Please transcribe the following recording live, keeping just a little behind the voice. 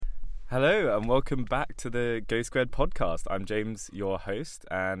Hello and welcome back to the Go Squared podcast. I'm James, your host,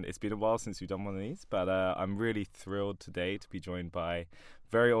 and it's been a while since we've done one of these, but I'm really thrilled today to be joined by a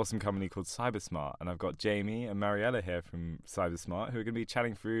very awesome company called Cybersmart, and I've got Jamie and Mariella here from Cybersmart who are going to be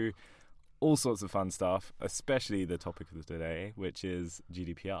chatting through all sorts of fun stuff, especially the topic of today, which is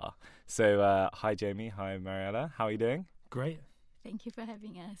GDPR. So hi Jamie, hi Mariella, how are you doing? Great. Thank you for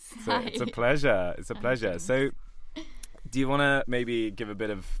having us. So it's a pleasure. It's a pleasure. So do you want to maybe give a bit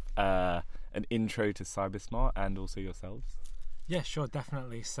of an intro to Cybersmart and also yourselves? Yeah, sure,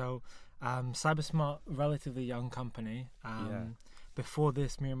 definitely. So Cybersmart, relatively young company. Before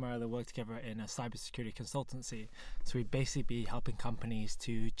this, me and Mariella worked together in a cybersecurity consultancy. So we'd basically be helping companies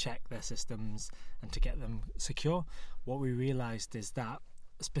to check their systems and to get them secure. What we realized is that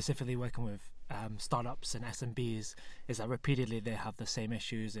specifically working with startups and SMBs is that repeatedly they have the same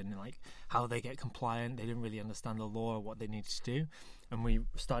issues in like how they get compliant. They didn't really understand the law or what they needed to do, and we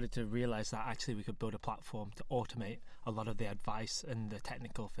started to realize that actually we could build a platform to automate a lot of the advice and the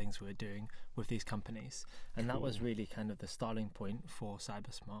technical things we were doing with these companies, and that was really kind of the starting point for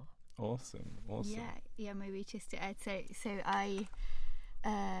Cybersmart. Awesome. Yeah, maybe just to add, so I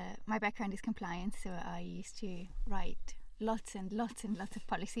my background is compliance, so I used to write lots and lots of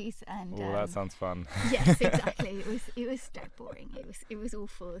policies, and that sounds fun. Yes, exactly. It was that boring. It was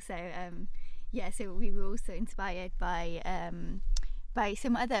awful. So so we were also inspired by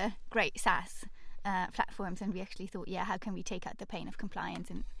some other great SaaS platforms, and we actually thought, how can we take out the pain of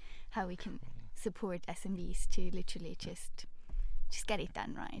compliance and how we can support SMBs to literally just get it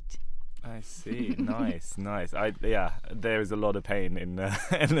done right. I see. Nice. There is a lot of pain in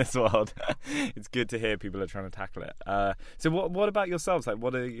this world. It's good to hear people are trying to tackle it. So what about yourselves? Like,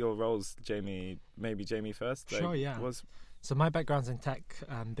 what are your roles, Jamie? Maybe Jamie first. Sure. Yeah. So my background's in tech.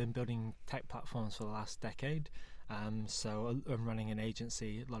 Been building tech platforms for the last decade. So I'm running an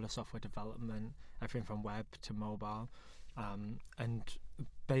agency, a lot of software development, everything from web to mobile, and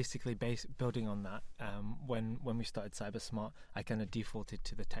basically building on that. When we started Cybersmart, I kind of defaulted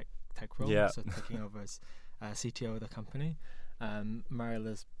to the tech role, so taking over as CTO of the company.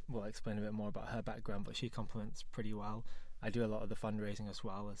 Mariella's will explain a bit more about her background, but she complements pretty well. I do a lot of the fundraising as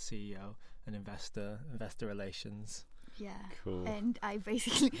well as CEO and investor relations. Yeah, cool. And I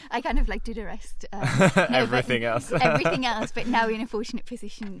kind of like do the rest. Everything else, but now we're in a fortunate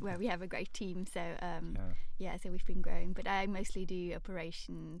position where we have a great team. So so we've been growing. But I mostly do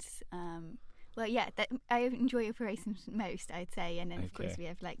operations. I enjoy operations most, I'd say. And then of course we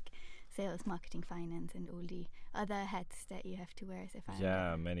have like sales, marketing, finance, and all the other hats that you have to wear as a founder.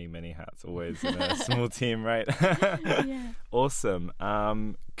 Yeah, many hats always in a small team, right? Yeah. Awesome.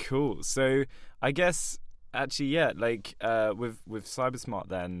 Cool. So I guess. Actually, with Cybersmart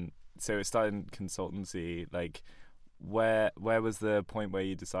then, so it started in consultancy, like where was the point where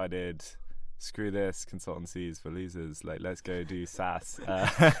you decided, screw this, consultancies for losers, like let's go do SaaS?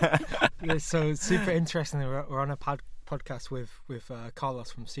 So super interesting. We're on a podcast with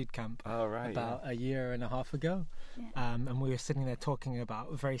Carlos from Seed Camp about a year and a half ago, and we were sitting there talking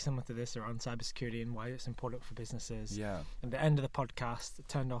about very similar to this around cybersecurity and why it's important for businesses. Yeah. At the end of the podcast,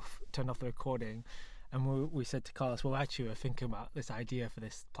 turned off the recording. And we said to Carlos, well, actually, we're thinking about this idea for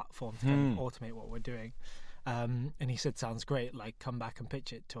this platform to kind of automate what we're doing. And he said, sounds great, like, come back and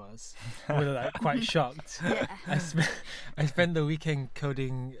pitch it to us. We were like quite shocked. Yeah. I spent the weekend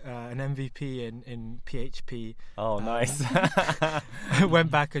coding an MVP in PHP. Oh, nice. I went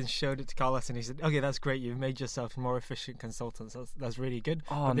back and showed it to Carlos, and he said, okay, that's great. You've made yourself more efficient consultants. That's really good.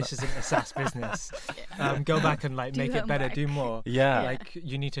 But this isn't a SaaS business. Go back and like make it better, do more. Yeah. Like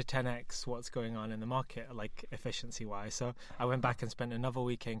you need to 10x what's going on in the market, like efficiency wise. So I went back and spent another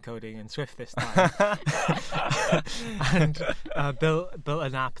weekend coding in Swift this time. And built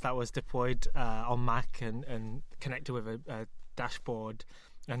an app that was deployed on Mac and connected with a dashboard,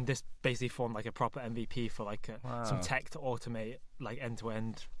 and this basically formed like a proper MVP for like some tech to automate like end to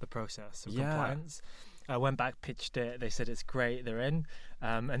end the process of compliance. I went back, pitched it. They said it's great. They're in,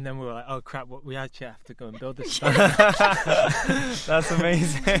 and then we were like, "Oh crap! We actually have to go and build this stuff." That's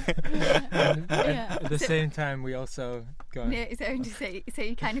amazing. And at the same time, we also go. Yeah, so I'm just saying, so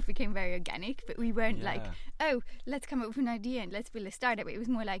it kind of became very organic, but we weren't like, "Oh, let's come up with an idea and let's build a startup." It was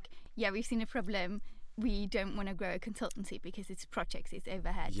more like, we've seen a problem. We don't want to grow a consultancy because it's projects, it's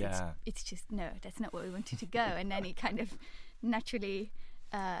overhead. Yeah. It's just that's not where we wanted to go. And then it kind of naturally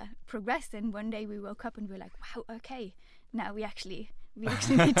progressed, and one day we woke up and we were like, wow, okay, now we actually need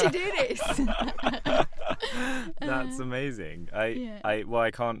to do this. That's amazing.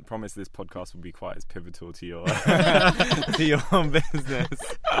 I can't promise this podcast will be quite as pivotal to your to your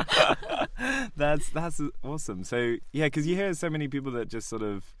business. That's awesome. So because you hear so many people that just sort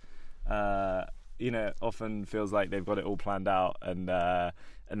of often feels like they've got it all planned out, and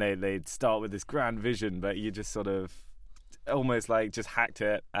they start with this grand vision, but you just sort of almost like just hacked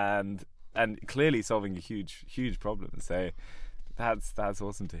it and clearly solving a huge problem. So that's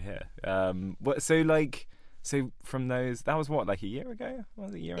awesome to hear. So from those, that was what, like a year ago?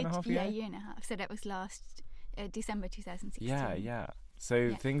 Was it a year and a half ago? Yeah, a year and a half. So that was last December 2016. Yeah.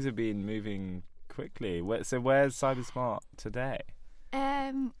 So things have been moving quickly. So where's Cybersmart today?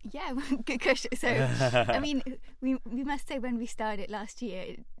 Good question. So, I mean, we must say when we started last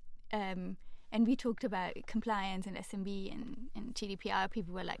year, and we talked about compliance and SMB and GDPR,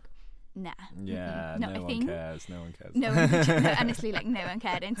 people were like, nah. Yeah, not no a one thing. cares. No one cares. No, honestly, like no one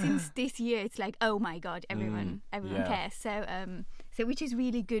cared. And since this year, it's like, oh my God, everyone cares. So which is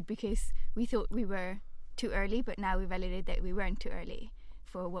really good, because we thought we were too early, but now we validated that we weren't too early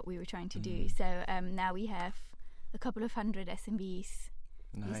for what we were trying to do. So now we have a couple of hundred SMBs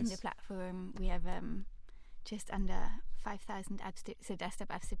using the platform. We have just under 5,000 apps, so desktop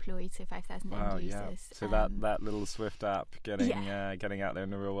apps deployed, so 5,000 end users. Yeah. So that little Swift app getting out there in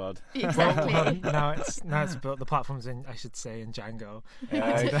the real world. Exactly. Well, now it's built. The platform's in Django,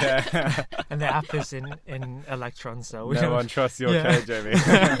 and the app is in Electron. So no one trusts your code, Jamie.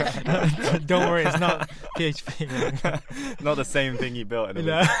 Don't worry, it's not PHP. Not the same thing you built in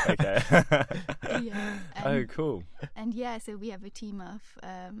a week. Okay. Oh, cool. And so we have a team of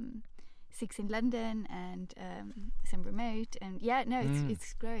 6 in London and some remote, and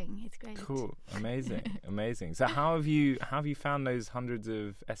it's growing. It's great. Cool, amazing. So how have you found those hundreds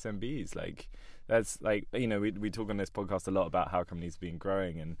of SMBs? Like, that's like, we talk on this podcast a lot about how companies have been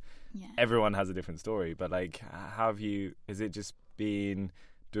growing, and everyone has a different story. But like, how have you? Is it just been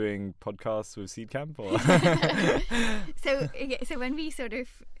doing podcasts with Seedcamp, or? So when we sort of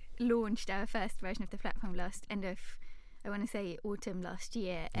launched our first version of the platform autumn last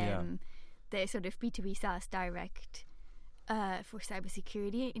year, the sort of B2B SaaS direct for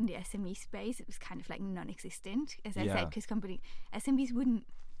cybersecurity in the SME space, it was kind of like non-existent, as I said, because SMBs wouldn't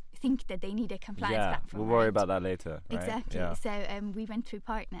think that they need a compliance platform. We'll worry about that later. Right? Exactly. Yeah. So we went through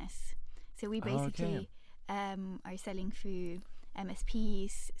partners. So we basically are selling through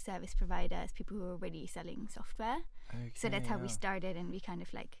MSPs, service providers, people who are already selling software. Okay, so that's how we started, and we kind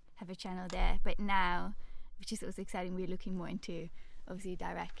of like have a channel there. But now, which is also exciting, we're looking more into obviously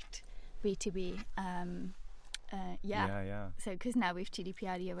direct B2B. So because now with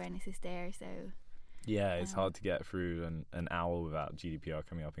GDPR, the awareness is there. So it's hard to get through an hour without GDPR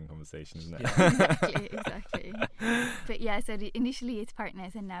coming up in conversation, isn't it? Exactly. But so initially it's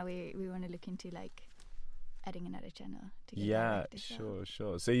partners, and now we want to look into like adding another channel to get direct as well.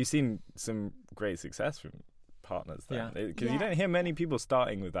 Sure. So you've seen some great success from partners then, because you don't hear many people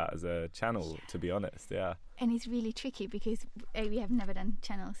starting with that as a channel, to be honest. And it's really tricky because we have never done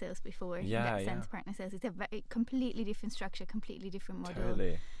channel sales before. In that sense, partner sales, it's a very completely different structure, completely different model.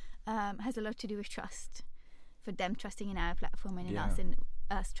 Totally. Has a lot to do with trust, for them trusting in our platform and in us, and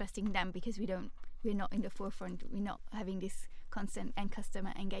us trusting them, because we're not in the forefront, we're not having this constant end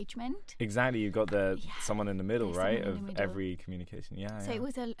customer engagement. Exactly, you've got someone in the middle, right, of every communication. So it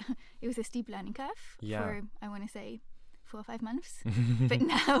was a steep learning curve for, I want to say, 4 or 5 months. But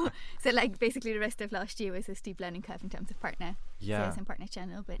now, so like basically the rest of last year was a steep learning curve in terms of partner sales and partner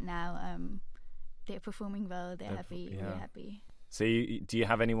channel. But now they're performing well, they're happy, we're happy. So do you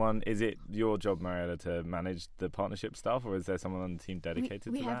have anyone, is it your job, Mariella, to manage the partnership stuff, or is there someone on the team dedicated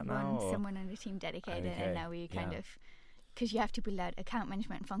to that now? We have someone on the team dedicated, and now we kind of, because you have to build out account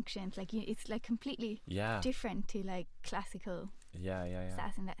management functions, like it's like completely different to like classical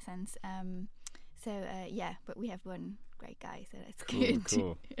SaaS in that sense. But we have one great guy, so that's good.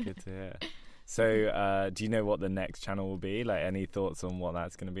 Cool. Good to hear. So do you know what the next channel will be? Like, any thoughts on what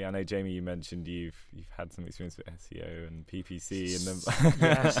that's going to be? I know, Jamie, you mentioned you've had some experience with SEO and PPC and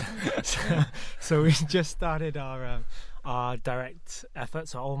Yes. So we just started our direct effort.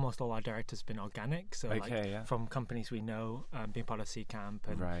 So almost all our direct has been organic. So from companies we know, being part of Seedcamp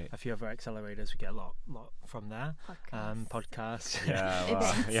and a few other accelerators, we get a lot from there. Podcasts.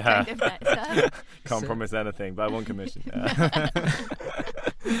 Can't promise anything, but I want commission.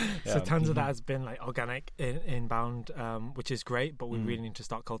 So tons of that has been like organic inbound, which is great, but we really need to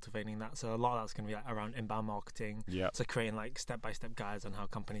start cultivating that. So a lot of that's going to be like around inbound marketing. So creating like step-by-step guides on how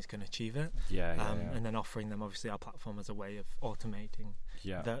companies can achieve it. And then offering them obviously our platform as a way of automating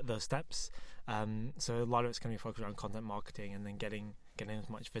those steps. So a lot of it's going to be focused around content marketing, and then getting as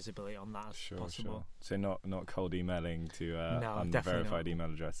much visibility on that as possible. So not cold emailing to no, unverified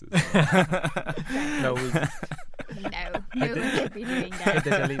email addresses. No, No one should be doing Hit the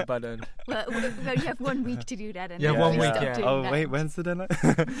that. delete button. Well, you have 1 week to do that, and You have then 1 we week, stop yeah. doing Oh that. wait, when's the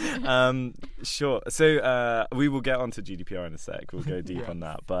deadline? Sure. So we will get onto GDPR in a sec. We'll go deep Yeah. on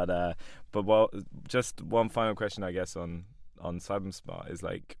that. But just one final question, I guess, on CyberSmart is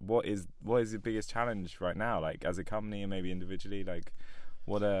like, what is the biggest challenge right now? Like as a company and maybe individually, like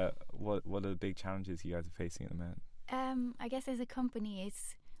what are the big challenges you guys are facing at the moment? I guess as a company,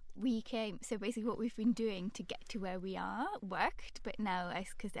 so basically what we've been doing to get to where we are worked, but now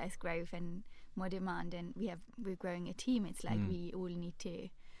because there's growth and more demand, and we're growing a team, it's like we all need to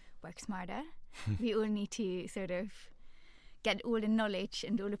work smarter. We all need to sort of get all the knowledge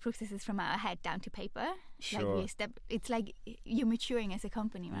and all the processes from our head down to paper. Sure. It's like you're maturing as a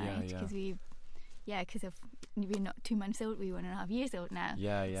company, right? Yeah. Because we're not 2 months old, we're 1.5 years old now.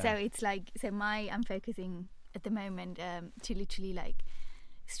 Yeah. So it's like, I'm focusing at the moment to literally like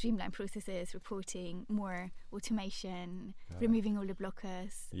streamline processes, reporting, more automation, removing all the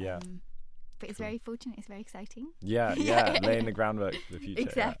blockers. Yeah. But it's very fortunate, it's very exciting. Yeah. Laying the groundwork for the future.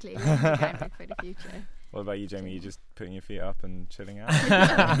 Exactly, laying the groundwork for the future. What about you, Jamie? You just putting your feet up and chilling out?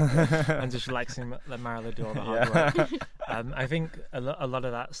 And just relaxing, let Marilla do all the hard work. I think a lot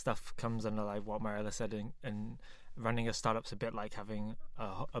of that stuff comes under like what Marilla said, and running a startup's a bit like having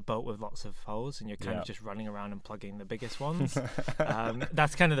a boat with lots of holes, and you're kind of just running around and plugging the biggest ones.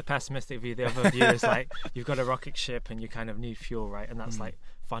 That's kind of the pessimistic view. The other view is like you've got a rocket ship and you kind of need fuel, right? And that's like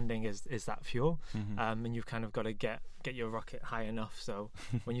funding is that fuel, and you've kind of got to get your rocket high enough so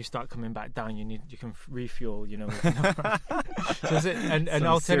when you start coming back down, you can refuel. So is it an Some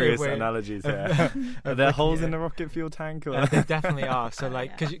alternative serious way? analogies here. Are there holes in the rocket fuel tank? Or? They definitely are. So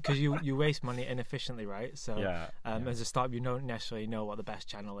like, because you waste money inefficiently, right? So as a startup, you don't necessarily know what the best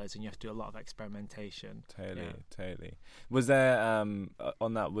channel is, and you have to do a lot of experimentation. Totally. Was there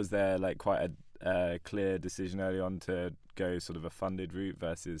on that? Was there like quite a clear decision early on to go sort of a funded route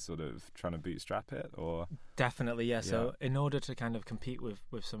versus sort of trying to bootstrap it, or? Definitely, yeah. So in order to kind of compete with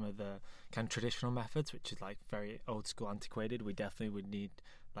some of the kind of traditional methods, which is like very old school, antiquated, we definitely would need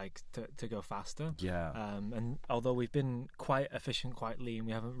like to go faster. And although we've been quite efficient, quite lean,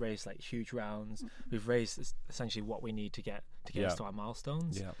 we haven't raised like huge rounds. We've raised essentially what we need to get us to our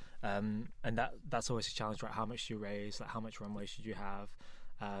milestones. And that's always a challenge, right? How much do you raise? Like how much runway should you have?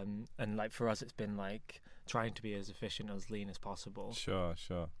 And like for us, it's been like trying to be as efficient, as lean as possible. Sure.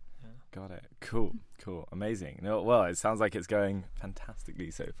 Got it. Cool. Amazing. No, well, it sounds like it's going fantastically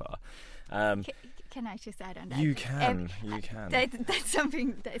so far. Can I just add on that? You can. That's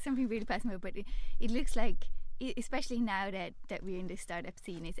something really personal, but it looks like, especially now that we're in this startup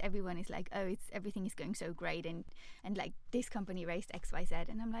scene, is everyone is like, oh, everything is going so great, and like this company raised XYZ,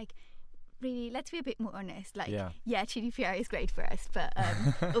 and I'm like, really, let's be a bit more honest. Like, GDPR is great for us, but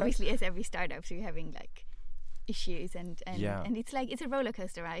obviously, as every startup, so you're having like issues, and it's like it's a roller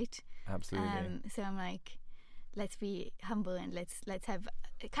coaster, right? Absolutely. So I'm like, let's be humble and let's have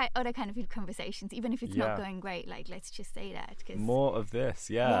other kind of conversations, even if it's not going great. Like, let's just say that. Cause more of this.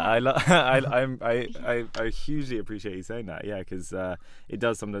 I hugely appreciate you saying that. Because it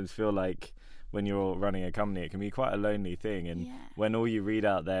does sometimes feel like when you're running a company, it can be quite a lonely thing, and when all you read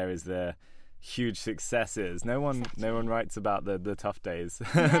out there is the huge successes, no one writes about the tough days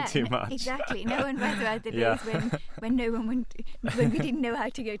too much. Exactly. No one writes about the days when when we didn't know how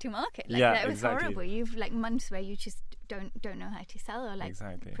to go to market. Like, that was horrible. You've like months where you just don't know how to sell, or like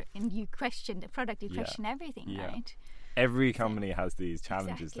and you question the product, you question everything, right? Every company has these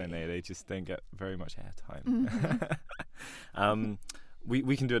challenges, don't they? They just don't get very much airtime.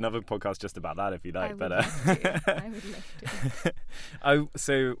 We can do another podcast just about that if you like. I would love to.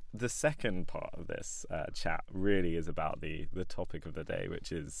 So the second part of this chat really is about the topic of the day,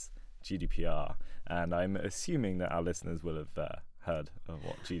 which is GDPR. And I'm assuming that our listeners will have heard of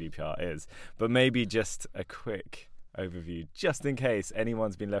what GDPR is. But maybe just a quick overview, just in case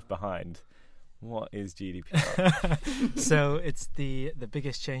anyone's been left behind. What is GDPR? So it's the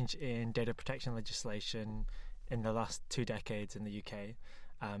biggest change in data protection legislation in the last 2 decades in the UK.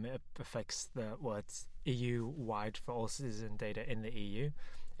 It affects it's EU-wide for all citizen data in the EU.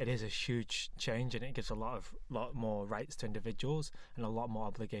 It is a huge change, and it gives a lot more rights to individuals and a lot more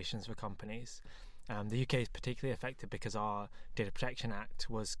obligations for companies. The UK is particularly affected because our Data Protection Act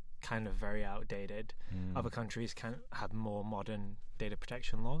was kind of very outdated. Other countries can have more modern data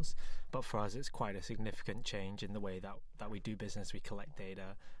protection laws, but for us it's quite a significant change in the way that we do business, we collect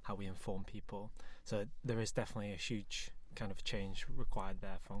data, how we inform people. So there is definitely a huge kind of change required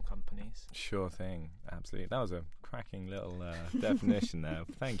there from companies. Sure thing, absolutely. That was a cracking little definition there.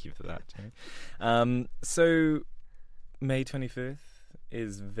 Thank you for that, Jamie. So May 25th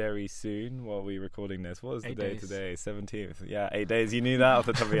is very soon. While we're recording this, what is the 8 day days. today? 17th. Yeah, 8 days. You knew that off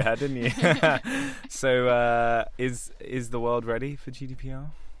the top of your head, didn't you? So, is the world ready for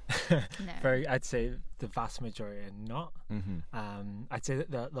GDPR? No. I'd say the vast majority are not. Mm-hmm. I'd say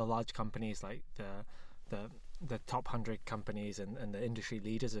that the large companies, like the top 100 companies and the industry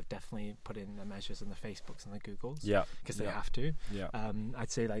leaders, have definitely put in the measures, and the Facebooks and the Googles. Yeah, because they have to. Yeah. I'd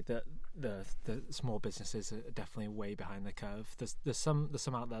say like the small businesses are definitely way behind the curve. There's some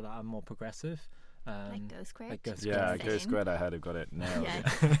out there that are more progressive. Like GoSquared. Yeah, GoSquared. I heard have got it nailed. Yeah.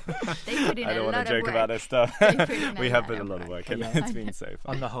 They put in I don't a want lot to joke of work. about this stuff. They put in We a have lot put a of lot of work in. Yeah. It's been so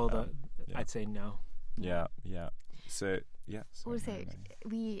fun. On the whole, Yeah. I'd say no. Yeah. So yeah. sorry, Also,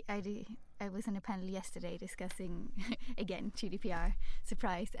 Mary. I was on a panel yesterday discussing again GDPR,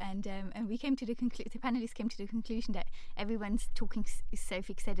 surprise, and we came to the panelists came to the conclusion that everyone's talking so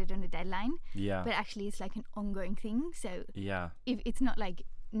fixated on the deadline, Yeah. but actually it's like an ongoing thing. So Yeah. if it's not like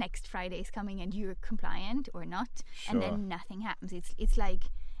next Friday is coming and you're compliant or not, Sure. and then nothing happens. It's like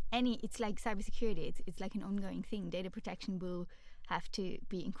cybersecurity. It's like an ongoing thing. Data protection will have to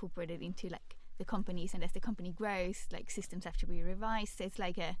be incorporated into like the companies, and as the company grows, like systems have to be revised. So it's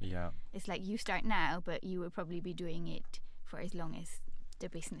like it's like you start now, but you will probably be doing it for as long as the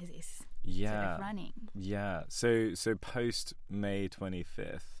business is sort of running. Yeah. So post May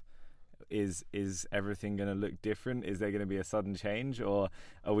 25th, is everything going to look different? Is there going to be a sudden change, or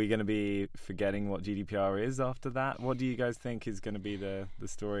are we going to be forgetting what GDPR is after that? What do you guys think is going to be the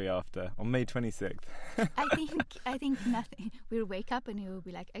story after on May 26th? I think nothing. We'll wake up and it will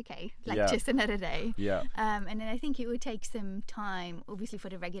be like, okay, like Yeah. just another day. Yeah. And then I think it will take some time, obviously, for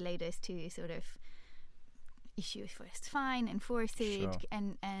the regulators to sort of issue a first fine, enforce it, Sure.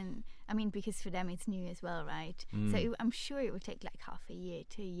 and I mean, because for them it's new as well, right? So I'm sure it will take like half a year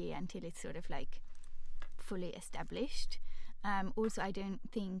to a year until it's sort of like fully established. Also, I don't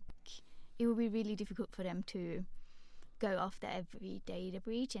think it will be really difficult for them to go after every data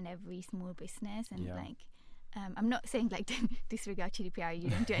breach and every small business, and Yeah. like I'm not saying like disregard GDPR, you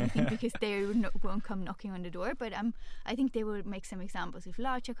don't do anything, because they won't come knocking on the door, but I think they will make some examples with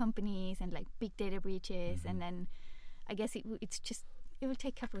larger companies and like big data breaches, and then I guess it will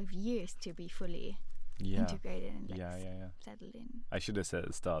take a couple of years to be fully integrated and like settled in. I should have said at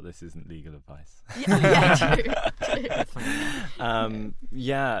the start, this isn't legal advice.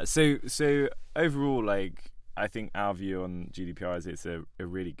 True. So overall, like, I think our view on GDPR is it's a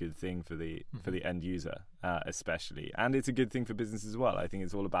really good thing for the end user, especially, and it's a good thing for business as well. I think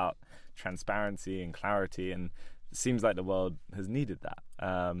it's all about transparency and clarity, and it seems like the world has needed that.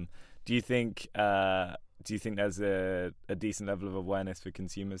 Do you think there's a decent level of awareness for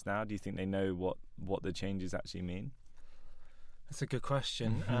consumers now? Do you think they know what the changes actually mean? That's a good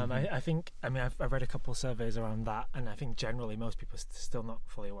question. I've read a couple of surveys around that, and I think generally most people are still not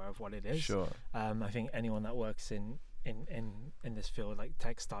fully aware of what it is. Sure. I think anyone that works in this field, like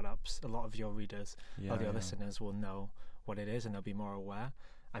tech startups, a lot of your readers or your listeners will know what it is, and they'll be more aware.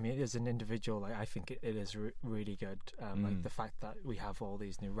 I mean, as an individual, like, I think it is really good. Like the fact that we have all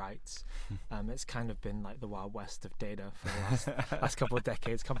these new rights. It's kind of been like the Wild West of data for the last couple of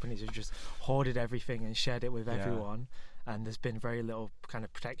decades. Companies have just hoarded everything and shared it with everyone, and there's been very little kind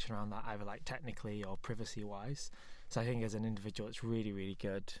of protection around that, either like technically or privacy wise. So I think as an individual, it's really, really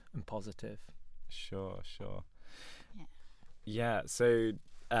good and positive. Sure. Yeah. So,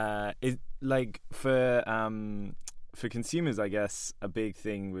 it like for consumers, I guess a big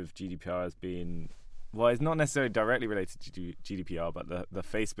thing with GDPR has been, well, it's not necessarily directly related to GDPR, but the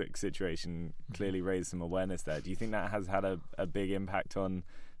Facebook situation clearly raised some awareness there. Do you think that has had a big impact on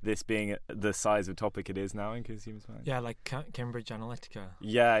this being the size of topic it is now in consumers' minds? Yeah, like Cambridge Analytica.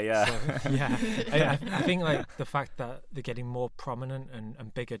 Yeah. So, yeah. I think like the fact that they're getting more prominent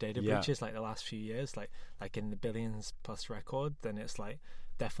and bigger data breaches like the last few years, like in the billions plus record, then it's like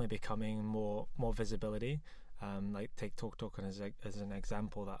definitely becoming more visibility. Like take TalkTalk as an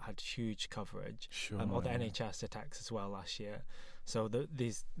example that had huge coverage, or the NHS attacks as well last year. So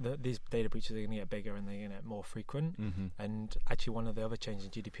these data breaches are going to get bigger and they're going to get more frequent. And actually, one of the other changes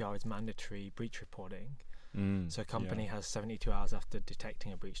in GDPR is mandatory breach reporting. So a company has 72 hours after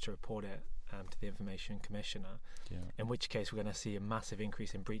detecting a breach to report it to the Information Commissioner. In which case, we're going to see a massive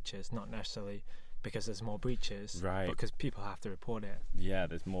increase in breaches, not necessarily because there's more breaches, right? Because people have to report it. Yeah,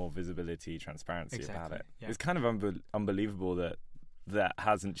 there's more visibility, transparency about it. Yeah. It's kind of unbelievable that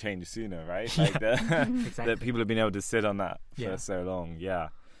hasn't changed sooner, right? Like that people have been able to sit on that for so long. Yeah.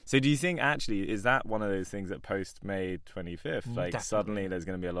 So do you think actually, is that one of those things that post May 25th, like Definitely. suddenly there's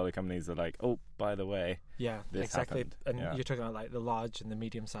going to be a lot of companies that are like, oh, by the way, this exactly. happened. And Yeah. you're talking about like the large and the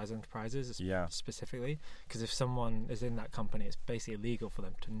medium-sized enterprises Yeah. specifically, because if someone is in that company, it's basically illegal for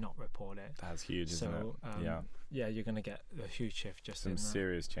them to not report it. That's huge, isn't it? Yeah, you're going to get a huge shift just Some in that.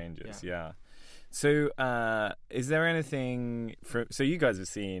 serious changes, yeah. So is there anything, so you guys have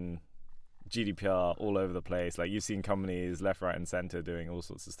seen GDPR all over the place, like you've seen companies left, right and centre doing all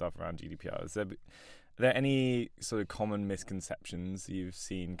sorts of stuff around GDPR. Are there any sort of common misconceptions you've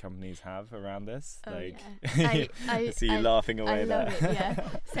seen companies have around this? I see you laughing away there. I love it, yeah.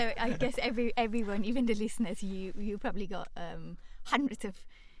 So I guess everyone, even the listeners, you probably got hundreds of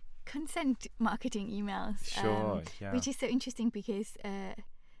consent marketing emails. Sure, which is so interesting because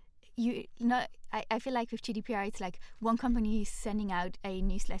I feel like with GDPR it's like one company is sending out a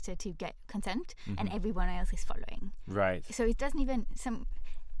newsletter to get consent and everyone else is following. Right. So it doesn't even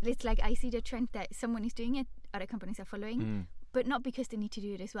it's like I see the trend that someone is doing it, other companies are following, but not because they need to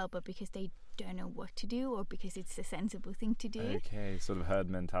do it as well, but because they don't know what to do or because it's a sensible thing to do. Okay, sort of herd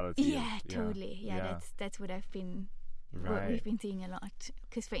mentality. Yeah, totally. Yeah, that's what I've been. What we've been seeing a lot.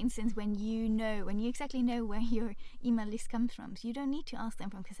 Because, for instance, when you exactly know where your email list comes from, so you don't need to ask them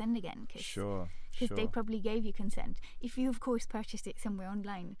for consent again. Because they probably gave you consent. If you, of course, purchased it somewhere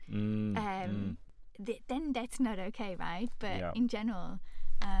online, then that's not okay, right? But in general,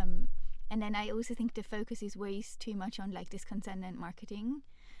 and then I also think the focus is way too much on like this consent marketing,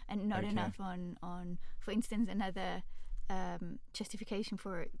 and not enough on, for instance, another. Justification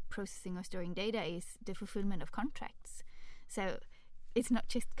for processing or storing data is the fulfillment of contracts. So it's not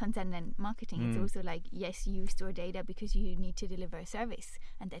just consent and marketing, it's also like, yes, you store data because you need to deliver a service,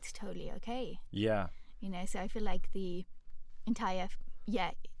 and that's totally okay. Yeah. So I feel like the entire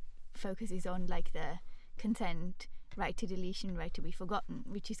focus is on like the consent, right to deletion, right to be forgotten,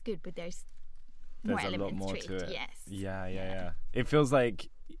 which is good, but there's more a elements lot more to it. Yes. Yeah. It feels like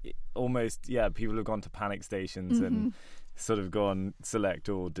almost people have gone to panic stations and sort of gone select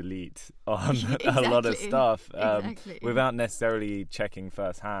or delete on a lot of stuff without necessarily checking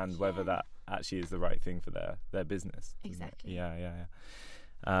firsthand whether that actually is the right thing for their business. Exactly. Yeah.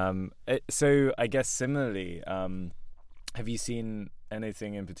 So I guess similarly, have you seen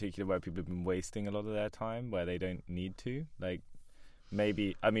anything in particular where people have been wasting a lot of their time where they don't need to? Like,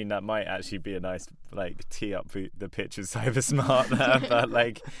 maybe, I mean, that might actually be a nice like tee up for the pitch of Cybersmart, but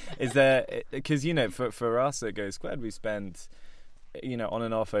like, is there, because for us at Go Squared, we spent on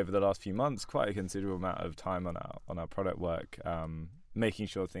and off over the last few months quite a considerable amount of time on our product work, making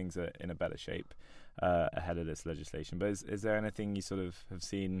sure things are in a better shape ahead of this legislation. But is there anything you sort of have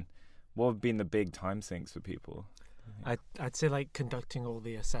seen? What have been the big time sinks for people? I'd say like conducting all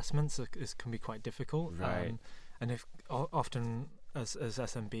the assessments can be quite difficult, right? And if often as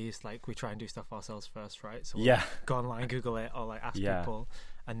SMBs, like we try and do stuff ourselves first, right? So we'll go online, Google it, or like ask people,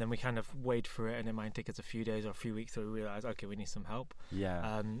 and then we kind of wade through it, and it might take us a few days or a few weeks till we realize, okay, we need some help.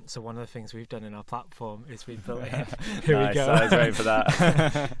 So one of the things we've done in our platform is we've built in here nice, we go. I was waiting for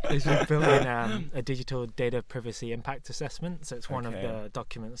that. is we've built in a digital data privacy impact assessment. So it's one of the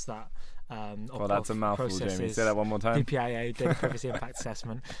documents that well, that's a mouthful, Jamie. Say that one more time. DPIA, Data Privacy Impact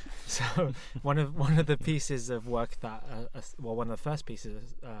Assessment. So one of the pieces of work that one of the first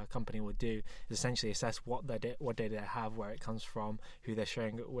pieces a company would do is essentially assess what data they have, where it comes from, who they're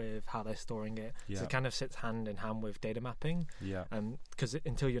sharing it with, how they're storing it. So it kind of sits hand in hand with data mapping. Because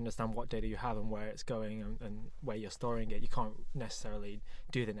until you understand what data you have and where it's going and where you're storing it, you can't necessarily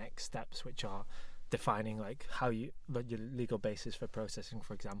do the next steps, which are defining like your legal basis for processing,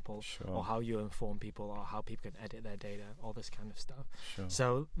 for example, or how you inform people, or how people can edit their data, all this kind of stuff.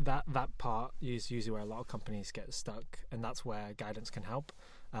 So that part is usually where a lot of companies get stuck, and that's where guidance can help.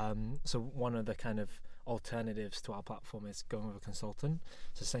 So one of the kind of alternatives to our platform is going with a consultant,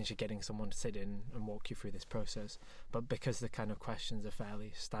 so essentially getting someone to sit in and walk you through this process. But because the kind of questions are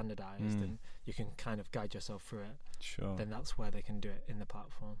fairly standardized and you can kind of guide yourself through it, then that's where they can do it in the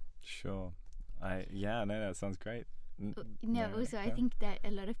platform. That sounds great. I think that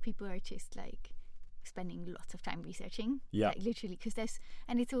a lot of people are just like spending lots of time researching, like literally, because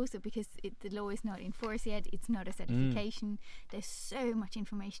it's also because the law is not enforced yet, it's not a certification, there's so much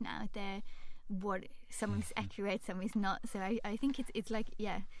information out there, what some is accurate, some is not. So I think it's like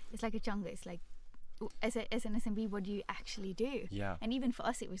it's like a jungle. It's like as an SMB, what do you actually do? And even for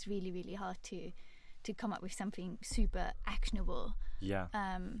us, it was really, really hard to come up with something super actionable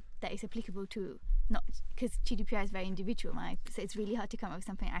that is applicable to, not because GDPR is very individual, right? So it's really hard to come up with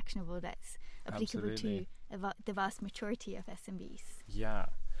something actionable that's applicable to the vast majority of SMBs.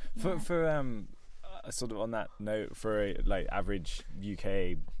 sort of on that note, for a like average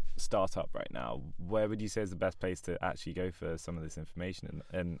UK startup right now, where would you say is the best place to actually go for some of this information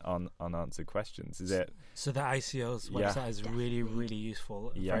and unanswered questions? Is it so the ICO's website is really, really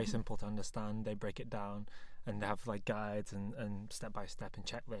useful, very simple to understand. They break it down and they have like guides and step by step and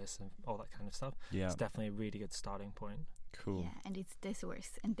checklists and all that kind of stuff. It's definitely a really good starting point. Cool. Yeah, and it's the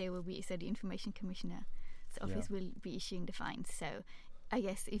source, and they will be, so the Information Commissioner's office will be issuing the fines. So I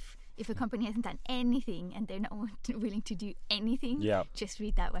guess if a company hasn't done anything and they're not willing to do anything, just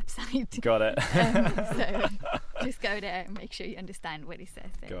read that website. Got it. So just go there and make sure you understand what it says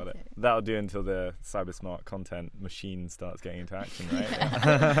there. Got it. That'll do until the CyberSmart content machine starts getting into action,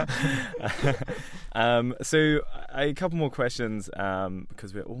 right? So a couple more questions,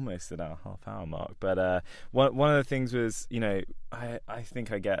 because we're almost at our half-hour mark. But one of the things was, I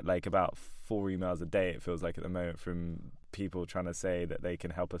think I get like about 4 emails a day, it feels like at the moment, from people trying to say that they can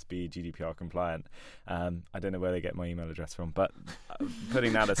help us be GDPR compliant. I don't know where they get my email address from, but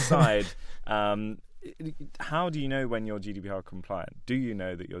putting that aside, how do you know when you're GDPR compliant? Do you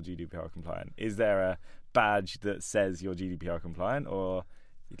know that you're GDPR compliant? Is there a badge that says you're GDPR compliant, or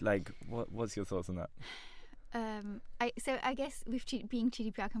like what's your thoughts on that? So I guess with being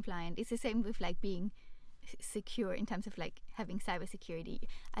GDPR compliant, it's the same with like being secure in terms of like having cybersecurity.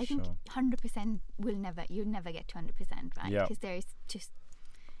 I think 100% you'll never get to 100%, right? Because there is just,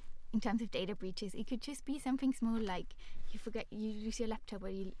 in terms of data breaches, it could just be something small, like you lose your laptop, or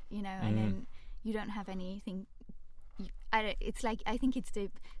and then you don't have anything. It's like, I think it's the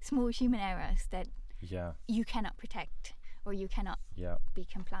small human errors that you cannot protect or you cannot be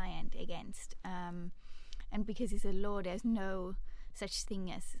compliant against. And because it's a law, there's no such thing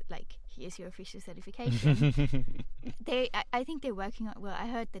as like, here's your official certification. I think they're working on. Well, I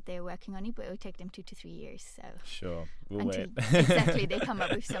heard that they're working on it, but it will take them 2 to 3 years. So we'll wait. Exactly, they come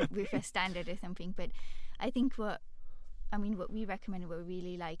up with a standard or something. But I think what we recommend, what we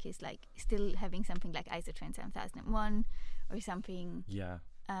really like, is like still having something like ISO 27001 or something.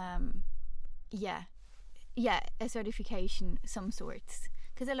 A certification, some sorts.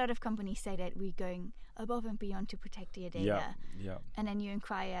 Because a lot of companies say that we're going above and beyond to protect your data. And then you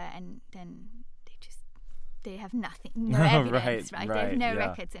inquire, and then they have nothing, no evidence, right? They have no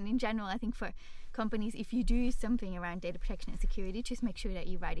records. And in general, I think for companies, if you do something around data protection and security, just make sure that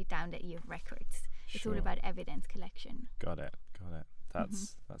you write it down, that you have records. It's all about evidence collection. Got it.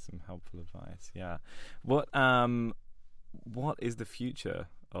 That's some helpful advice. Yeah. What is the future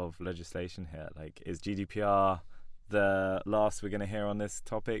of legislation here? Like, is GDPR the last we're going to hear on this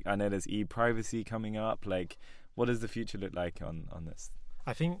topic? I know there's e-privacy coming up. Like, what does the future look like on this?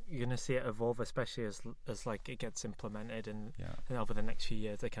 I think you're going to see it evolve, especially as like it gets implemented, and over the next few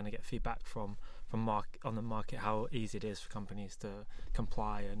years they kind of get feedback from on the market how easy it is for companies to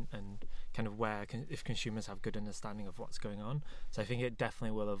comply, and kind of if consumers have good understanding of what's going on. So I think it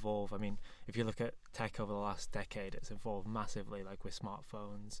definitely will evolve. I mean, if you look at tech over the last decade, it's evolved massively, like with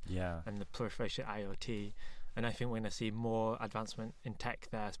smartphones and the proliferation of IoT. And I think we're going to see more advancement in tech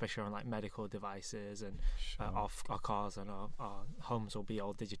there, especially on like medical devices, and our cars and our homes will be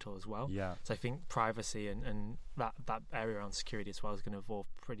all digital as well. So I think privacy and that area around security as well is going to evolve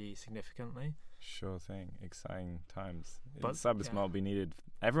pretty significantly. Sure thing. Exciting times. But CyberSmart will be needed.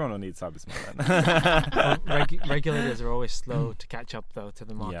 Everyone will need CyberSmart then. Regulators are always slow to catch up though to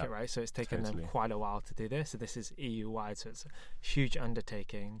the market, right? So it's taken them quite a while to do this. So this is EU-wide, so it's a huge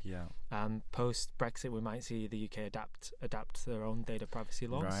undertaking. Post Brexit, we might see the UK adapt their own data privacy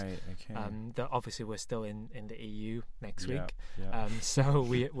laws. Right. Okay. Obviously, we're still in the EU next week. So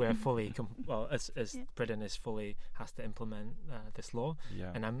we're fully as Britain has to implement this law,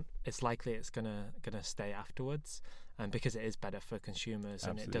 and it's likely it's gonna stay afterwards, because it is better for consumers.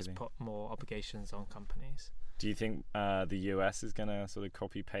 Absolutely. And it does put more obligations on companies. Do you think the US is going to sort of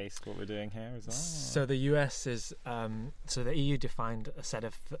copy paste what we're doing here as well? So the US is so the EU defined a set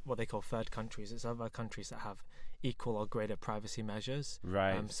of what they call third countries. It's other countries that have equal or greater privacy measures.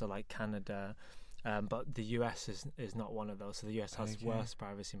 Right. So like Canada, but the US is not one of those. So the US has worse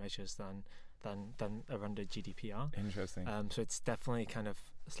privacy measures than are under GDPR. Interesting. So it's definitely kind of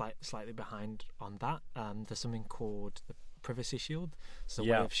slightly behind on that. There's something called the Privacy Shield. So a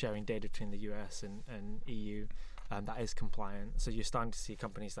way of sharing data between the US and EU that is compliant. So you're starting to see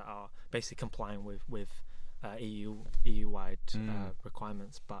companies that are basically complying with EU-wide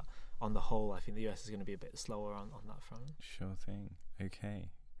requirements. But on the whole, I think the US is going to be a bit slower on that front. Sure thing. Okay,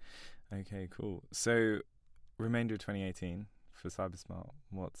 cool. So remainder of 2018 for CyberSmart,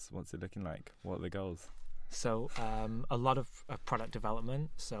 what's it looking like? What are the goals? So a lot of product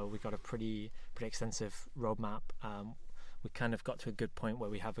development. So we've got a pretty extensive roadmap. we kind of got to a good point where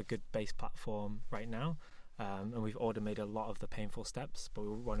we have a good base platform right now. And we've automated a lot of the painful steps, but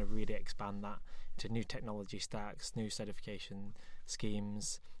we want to really expand that into new technology stacks, new certification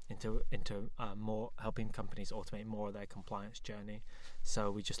schemes, into more helping companies automate more of their compliance journey. So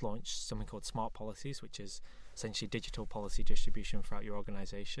we just launched something called Smart Policies, which is essentially digital policy distribution throughout your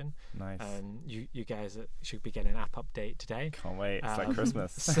organization. Nice. You guys should be getting an app update today. Can't wait. It's like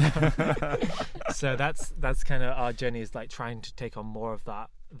Christmas. So that's kind of our journey, is like trying to take on more of that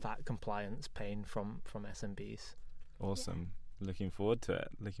compliance pain from SMBs. Awesome. Looking forward to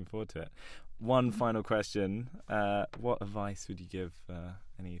it. One final question. What advice would you give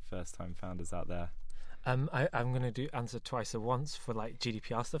any first-time founders out there? I'm going to answer twice. So once for like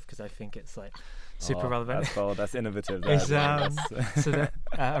GDPR stuff, because I think it's like super relevant. That's bold. That's innovative. So that,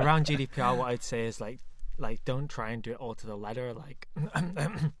 around GDPR, what I'd say is like don't try and do it all to the letter. Like,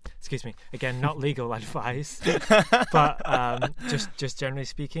 excuse me. Again, not legal advice, but just generally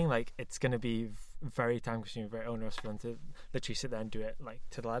speaking, like it's going to be very time consuming, very onerous for them to literally sit there and do it like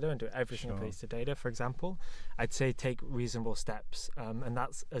to the letter and do it every single piece of data. For example, I'd say take reasonable steps, and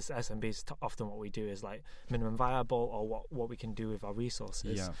that's, as SMBs, often what we do is like minimum viable, or what we can do with our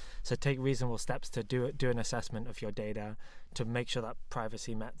resources. Yeah. So take reasonable steps to do an assessment of your data, to make sure that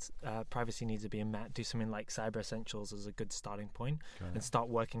privacy needs are being met. Do something like Cyber Essentials as a good starting point, and start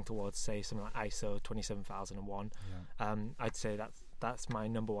working towards, say, something like ISO 27001. I'd say that's my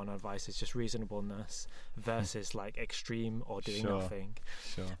number one advice, is just reasonableness versus like extreme or doing nothing.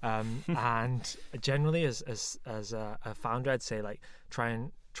 And generally, as a founder, I'd say like try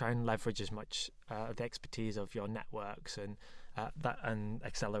and leverage as much of the expertise of your networks and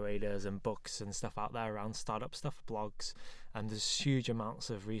accelerators and books and stuff out there around startup stuff, blogs, and there's huge amounts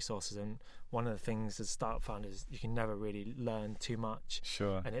of resources. And one of the things as startup founders, you can never really learn too much,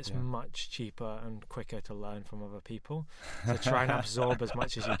 and it's much cheaper and quicker to learn from other people. So try and absorb as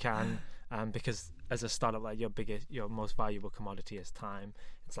much as you can, because as a startup, like your most valuable commodity is time.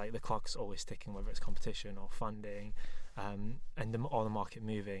 It's like the clock's always ticking, whether it's competition or funding, and all the market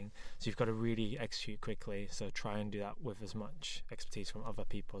moving. So you've got to really execute quickly. So try and do that with as much expertise from other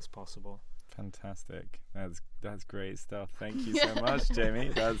people as possible. Fantastic. That's great stuff. Thank you so much,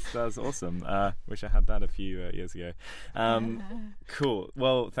 Jamie. That's awesome. Wish I had that a few years ago. Cool.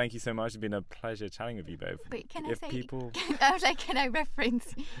 Well, thank you so much. It's been a pleasure chatting with you both. But can I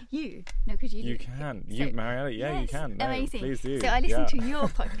reference you? No, because you can. Mariella, yes, you can. No, amazing. Please do. So I listened to your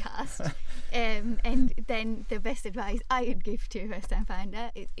podcast, and then the best advice I would give to a first-time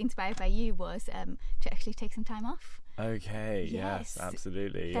founder, inspired by you, was to actually take some time off. Okay. Yes,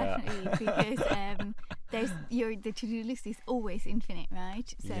 absolutely. Definitely, because the to-do list is always infinite,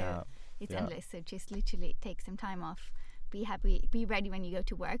 right? So it's endless. So just literally take some time off. Be happy. Be ready when you go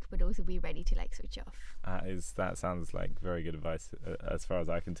to work, but also be ready to like switch off. That sounds like very good advice, as far as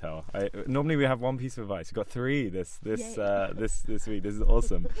I can tell. Normally we have one piece of advice. We've got 3 this week. This is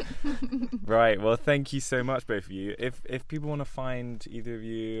awesome. Right. Well, thank you so much, both of you. If people want to find either of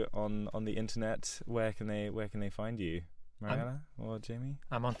you on the internet, where can they find you? Mariella or Jamie?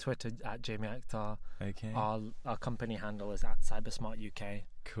 I'm on Twitter at Jamie Akhtar. Okay. Our company handle is at Cybersmart UK.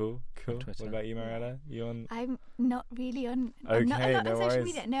 Cool. What about you, Mariella? You on? I'm not really on. Okay, I'm not a lot on social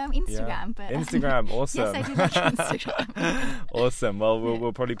media. No, I'm Instagram. But Instagram, awesome. Yes, I do like Instagram. Awesome. Well,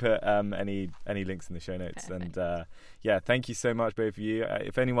 we'll probably put any links in the show notes. Perfect. And thank you so much, both of you.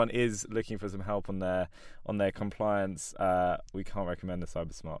 If anyone is looking for some help on their compliance, we can't recommend the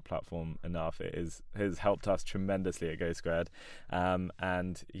CyberSmart platform enough. It has helped us tremendously at Go Squared. And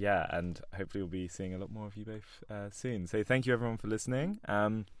hopefully we'll be seeing a lot more of you both soon. So thank you everyone for listening.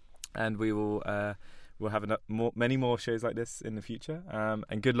 And we will we'll have many more shows like this in the future.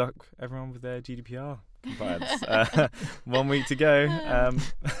 And good luck everyone with their GDPR compliance. 1 week to go.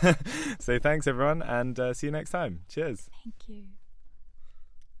 So thanks everyone, and see you next time. Cheers. Thank you.